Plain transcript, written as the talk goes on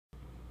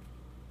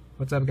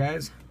What's up,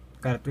 guys?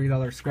 Got a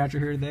 $3 scratcher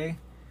here today,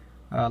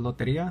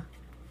 Loteria.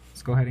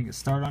 Let's go ahead and get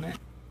started on it.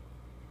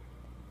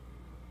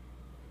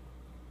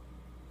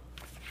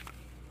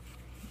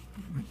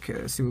 Okay,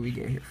 let's see what we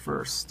get here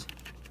first.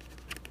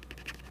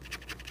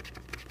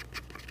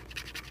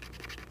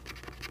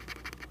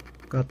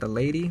 Got the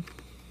lady,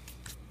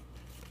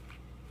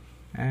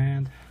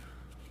 and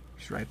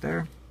she's right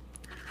there.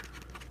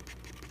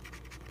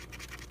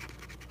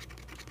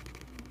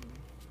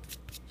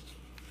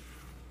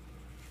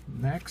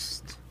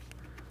 Next,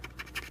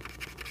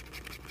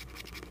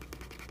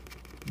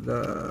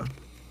 the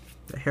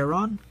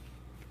heron,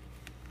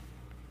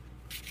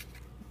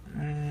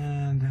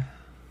 and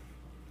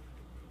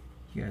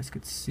you guys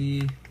could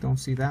see, don't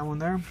see that one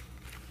there.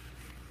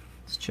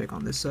 Let's check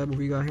on this side what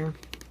we got here.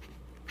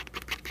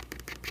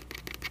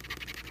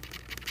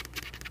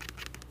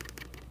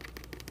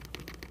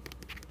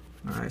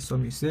 Alright, so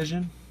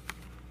musician,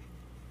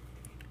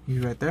 he's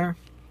right there.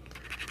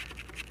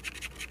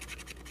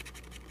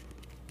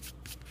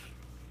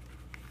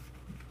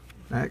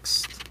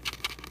 Next,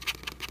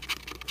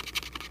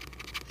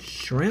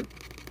 shrimp,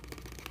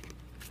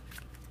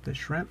 the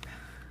shrimp,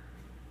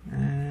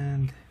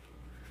 and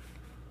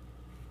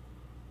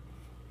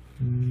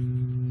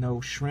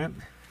no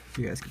shrimp, if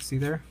you guys can see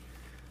there.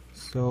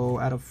 So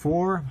out of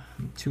 4,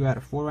 I'm 2 out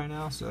of 4 right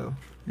now, so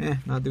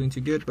not doing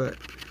too good, but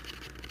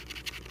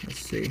let's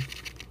see.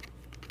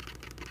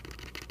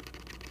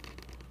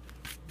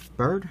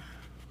 Bird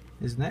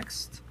is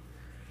next.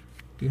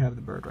 Do you have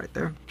the bird right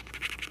there?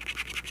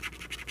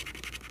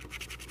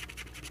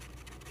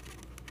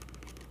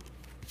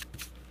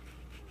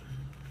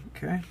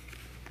 Okay.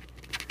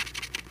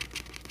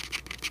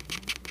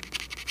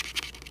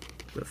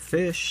 The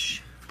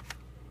fish,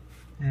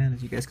 and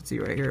as you guys can see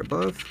right here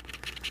above,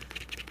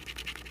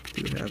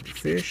 we have the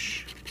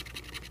fish.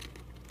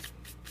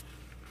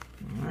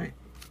 All right,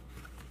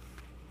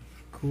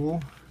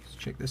 cool. Let's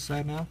check this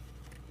side now.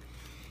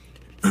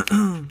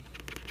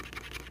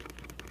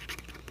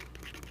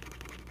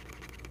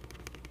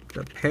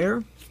 The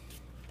pear,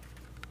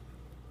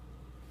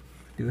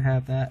 do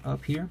have that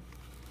up here.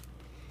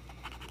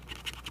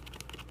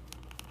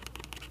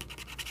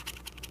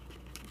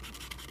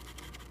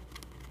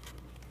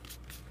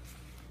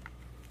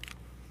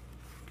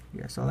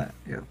 Yeah, saw that.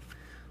 Yeah.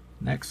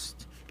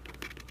 Next,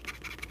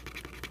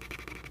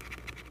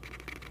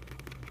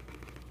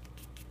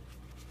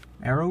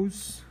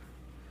 arrows.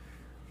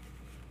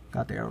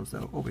 Got the arrows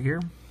though over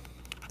here.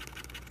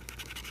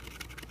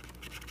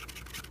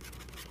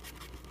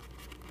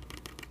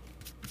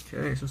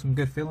 Okay, so some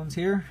good feelings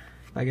here.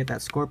 If I get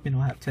that scorpion,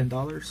 I'll have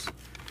 $10.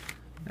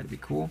 That'd be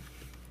cool.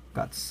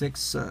 Got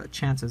 6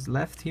 chances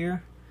left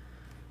here.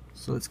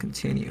 So let's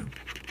continue.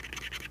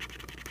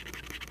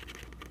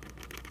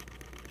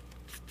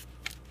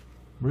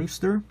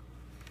 Rooster.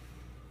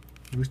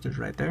 Rooster's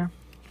right there.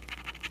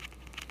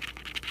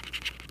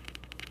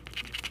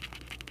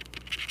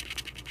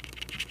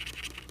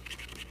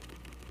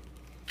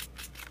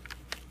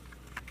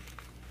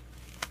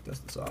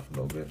 Dust this off a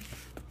little bit.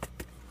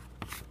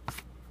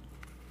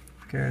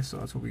 Okay, so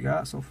that's what we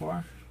got so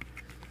far.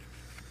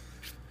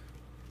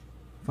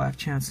 5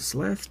 chances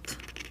left.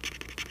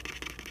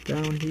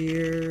 Down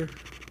here.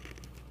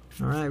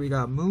 Alright, we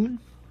got moon.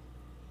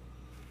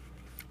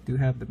 Do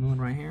have the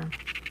moon right here.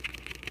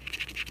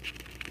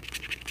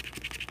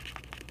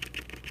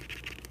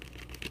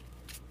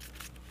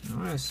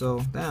 Alright,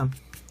 so damn,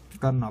 I've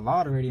gotten a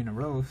lot already in a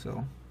row,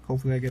 so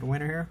hopefully I get a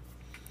winner here.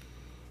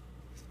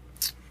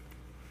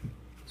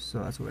 So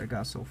that's what I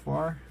got so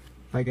far.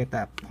 If I get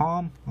that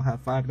palm, I'll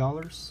have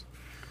 $5.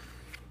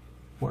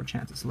 4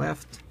 chances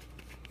left.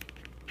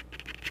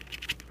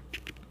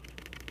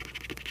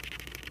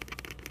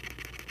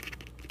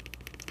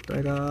 So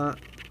I got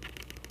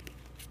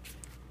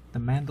the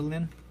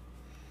mandolin.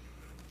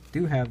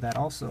 Do have that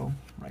also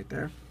right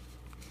there.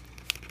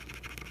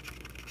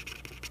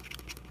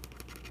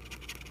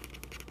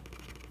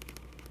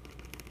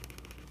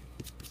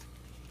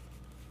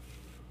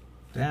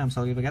 Damn,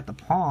 so if I get the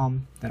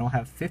palm, then I'll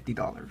have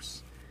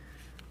 $50.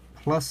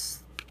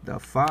 Plus the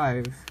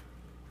 5,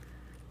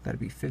 that'd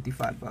be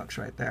 $55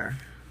 right there.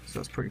 So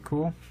it's pretty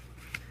cool.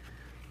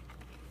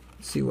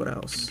 Let's see what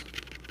else.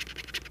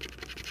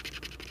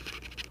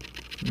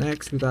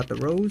 Next, we got the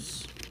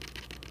rose.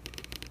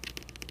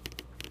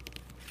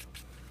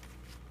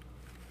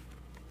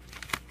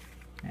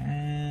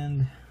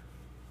 And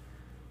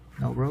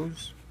no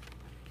rose.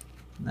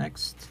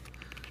 Next,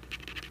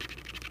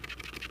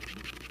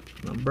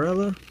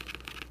 umbrella.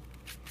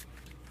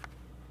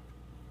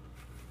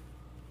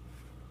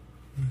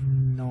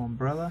 No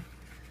umbrella.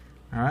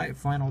 Alright,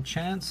 final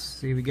chance.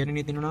 See if we get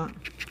anything or not.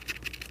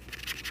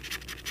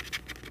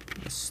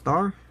 A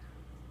star.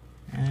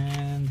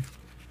 And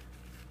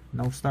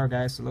no star,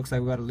 guys. So it looks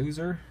like we got a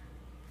loser.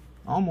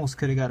 Almost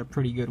could have got a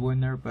pretty good win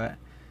there, but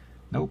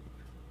nope.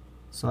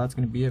 So that's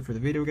going to be it for the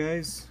video,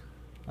 guys.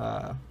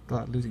 Got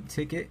a losing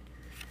ticket.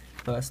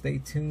 But stay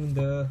tuned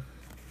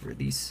for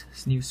these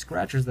new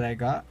scratchers that I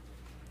got.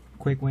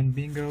 Quick win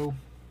bingo.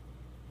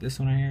 This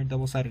one right here,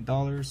 double-sided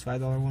dollars,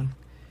 $5 one.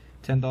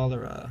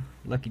 $10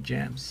 lucky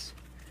gems.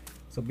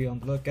 So be on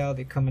the lookout,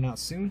 they're coming out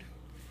soon.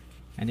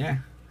 And yeah,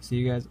 see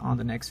you guys on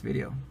the next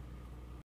video.